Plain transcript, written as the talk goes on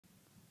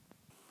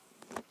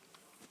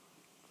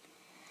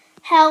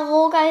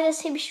Hello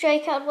guys, it's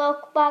Striker and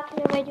welcome back to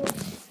the video.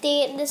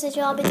 Today in this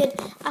video I'll be doing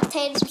a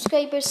 10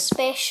 subscribers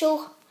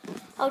special.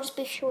 I'll just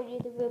be showing you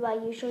the room I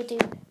usually do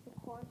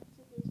record.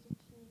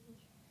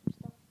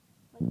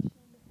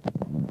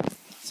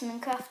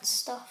 Some Minecraft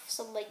stuff,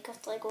 some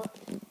Minecraft Lego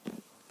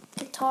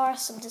guitar,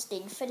 some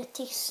Disney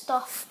Infinity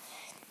stuff.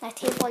 My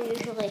table I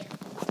usually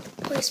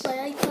place my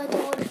iPad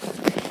on.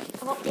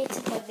 I've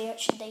updated my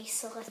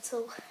merchandise a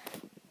little.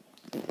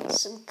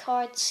 Some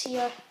cards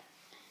here.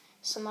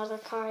 Some other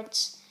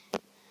cards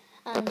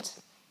and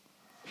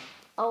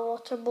a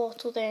water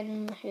bottle.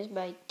 Then here's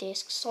my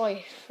desk.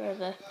 Sorry for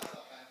the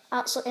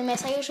absolute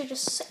mess. I usually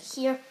just sit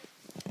here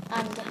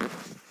and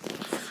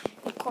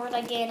record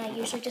again. I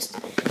usually just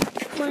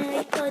put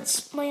my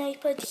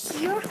iPad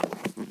here.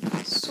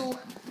 So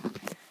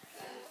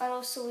I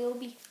also will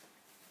be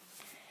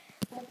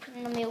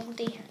opening the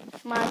Mailday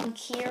man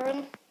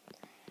Keiran,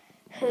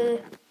 who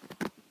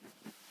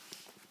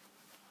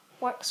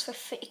works for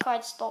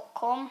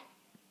footycards.com.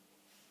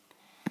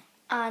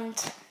 And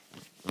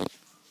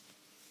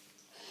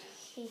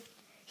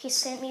he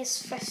sent me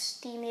his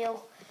first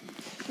email,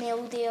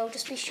 Mailday. I'll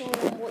just be showing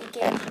him what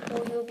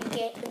you'll be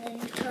getting in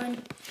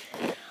return.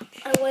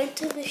 I went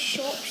to the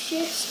shops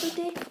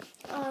yesterday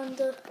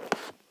and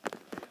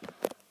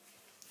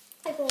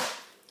I bought,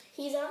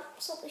 he's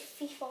absolutely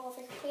FIFA, I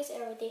think he plays it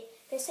every day.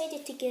 I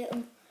decided to get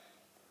him,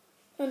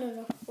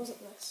 no, wasn't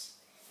this.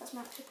 That's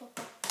my actual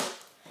papa.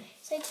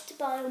 Decided to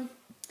buy him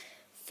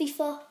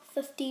FIFA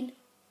 15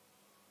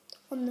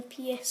 on the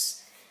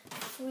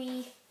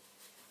PS3,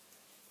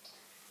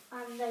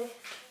 and now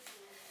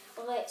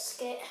let's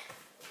get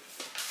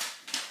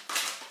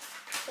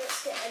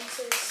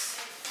into this.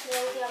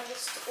 Mailday. I'm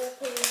just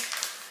opening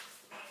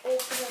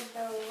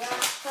the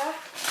wrapper,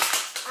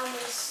 and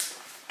let's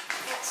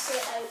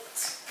it out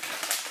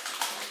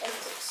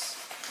its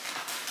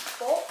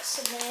box,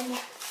 and then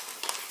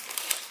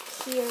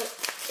here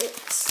it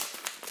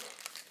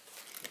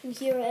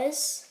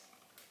is.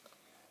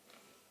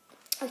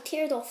 I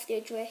teared off the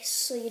address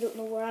so you don't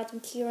know where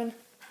Adam Keiran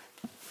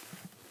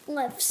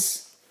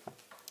lives,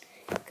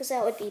 because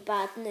that would be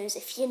bad news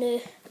if you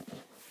knew.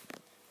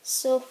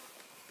 So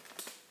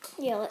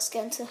yeah, let's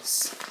get into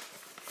this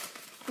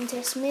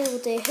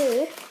Mailday,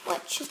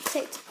 which is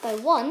protected by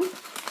one.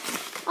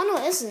 Oh no,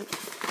 it isn't.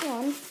 Hang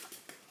on.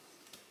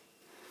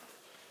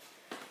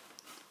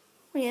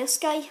 Oh yeah, this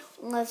guy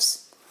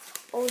lives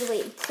all the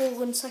way in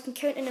Poland, so I can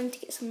count on him to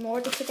get some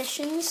Nordic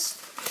editions.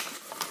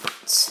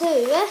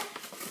 2,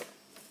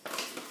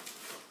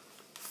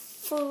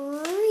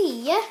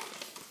 3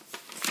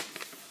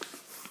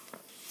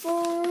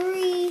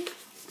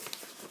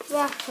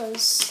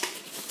 wrappers.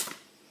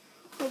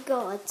 Oh my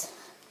god,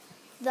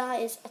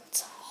 that is a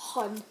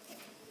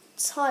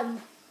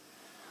ton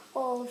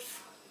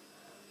of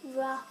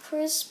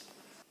wrappers.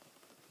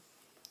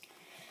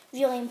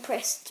 Really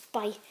impressed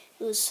by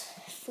those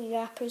 3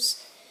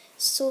 wrappers.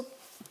 So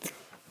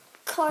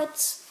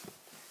cards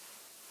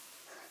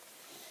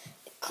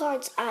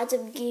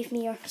Adam gave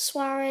me are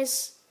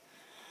Suarez,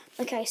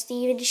 okay,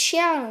 Steven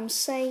Sharon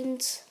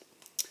signed,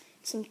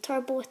 some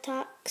Turbo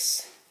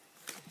Attacks,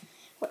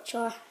 which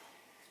are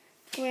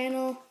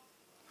Renault,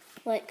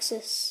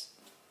 Lexus,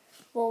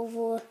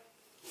 Volvo,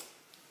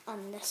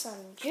 and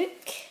Nissan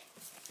Duke.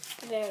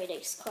 Very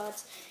nice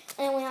cards.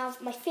 And then we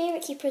have my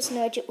favourite keepers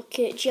now,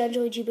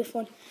 Gianluigi G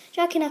Buffon,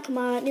 Jackie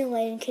Nakamura, Neil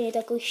Lennon, Kenny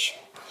Dalglish.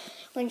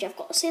 I've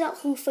got to say that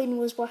whole thing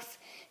was worth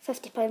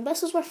 £50, but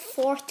this was worth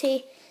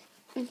 40.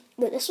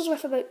 But this was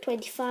worth about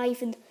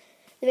 25, and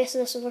the rest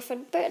of this was worth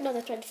about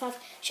another 25.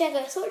 Check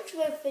out so much for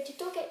the video.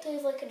 Don't forget to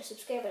leave a like and a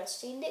subscribe, and I'll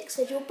see you next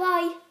video.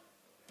 Bye.